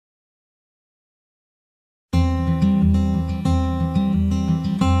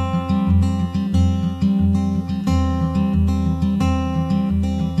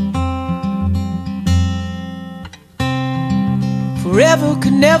Forever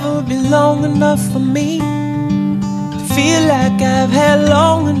could never be long enough for me to feel like I've had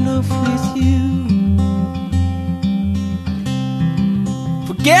long enough with you.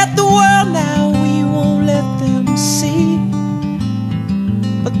 Forget the world now, we won't let them see.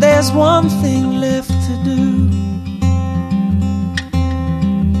 But there's one thing left to do.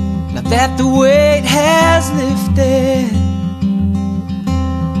 Now that the weight has lifted,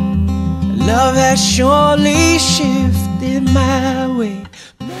 love has surely shifted my way.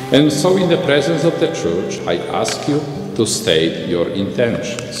 And so in the presence of the church, I ask you to state your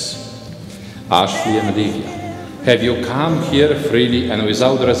intentions. Ashley and Livia, have you come here freely and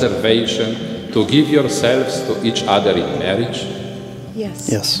without reservation to give yourselves to each other in marriage? Yes.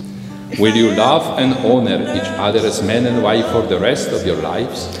 Yes. Will you love and honor each other as man and wife for the rest of your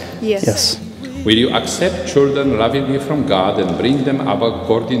lives? Yes. Yes. Will you accept children lovingly from God and bring them up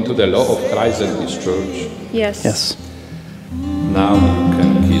according to the law of Christ and His church? Yes. Yes. Now you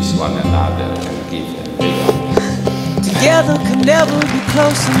can kiss one another and give them big. Together could never be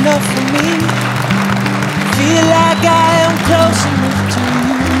close enough for me. Feel like I am close enough to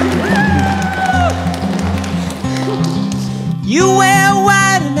you. You wear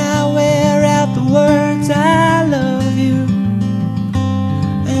white and I wear out the words I love you.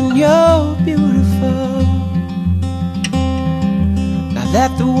 And you're beautiful. Now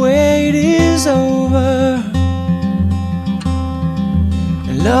that the wait is over,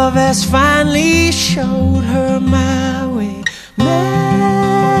 and love has finally showed her my way. Marry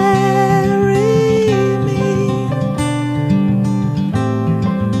me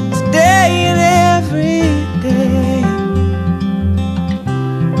today and every day.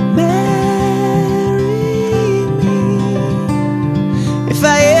 Marry me. If I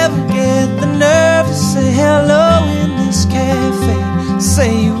ever get the nerve to say hello in this cafe,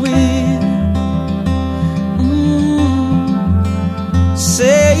 say you will.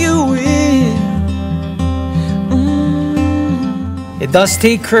 Say you will. It does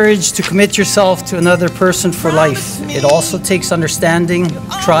take courage to commit yourself to another person for life. It also takes understanding,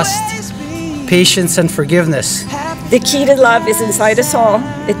 trust, patience, and forgiveness. The key to love is inside us all.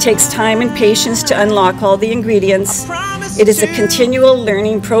 It takes time and patience to unlock all the ingredients. It is a continual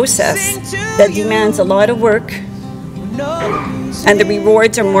learning process that demands a lot of work, and the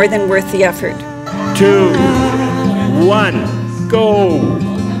rewards are more than worth the effort. 2, 1, go!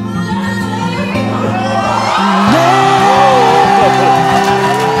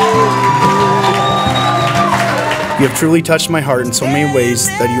 You have truly touched my heart in so many ways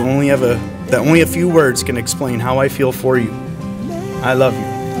that only a few words can explain how I feel for you. I love you.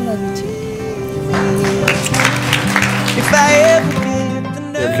 I love you too. If I ever get the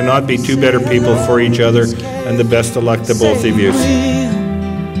nerve, There cannot be two better people for each other, and the best of luck to both of you.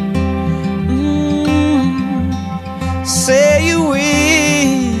 say you will.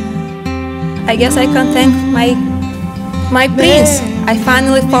 I guess I can thank my prince. I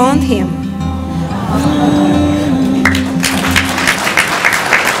finally found him.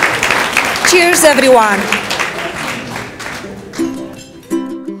 Cheers, everyone.